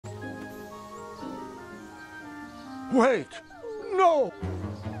Wait! No!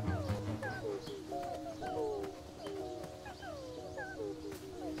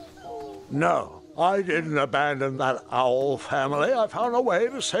 No, I didn't abandon that owl family. I found a way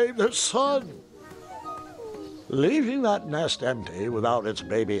to save their son. Leaving that nest empty without its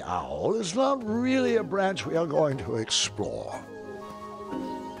baby owl is not really a branch we are going to explore.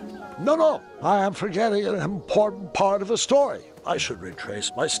 No, I am forgetting an important part of the story. I should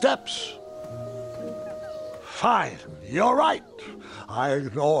retrace my steps. Fine, you're right. I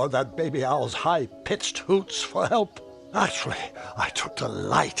ignored that baby owl's high-pitched hoots for help. Actually, I took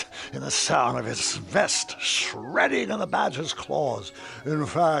delight in the sound of its vest shredding in the badger's claws. In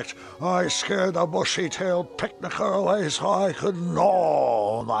fact, I scared the bushy-tailed picnicker away so I could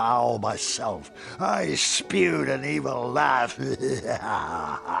gnaw the owl myself. I spewed an evil laugh as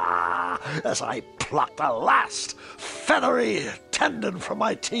I plucked the last feathery tendon from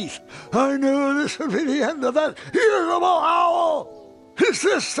my teeth. I knew this would be the end of that irritable owl. Is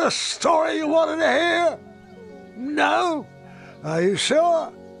this the story you wanted to hear? No? Are you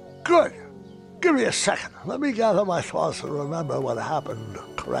sure? Good. Give me a second. Let me gather my thoughts and remember what happened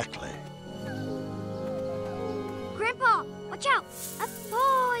correctly. Grandpa, watch out! A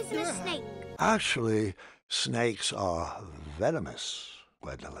poisonous snake! Actually, snakes are venomous,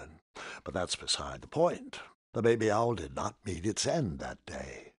 Gwendolyn. But that's beside the point. The baby owl did not meet its end that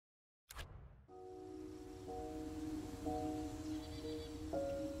day.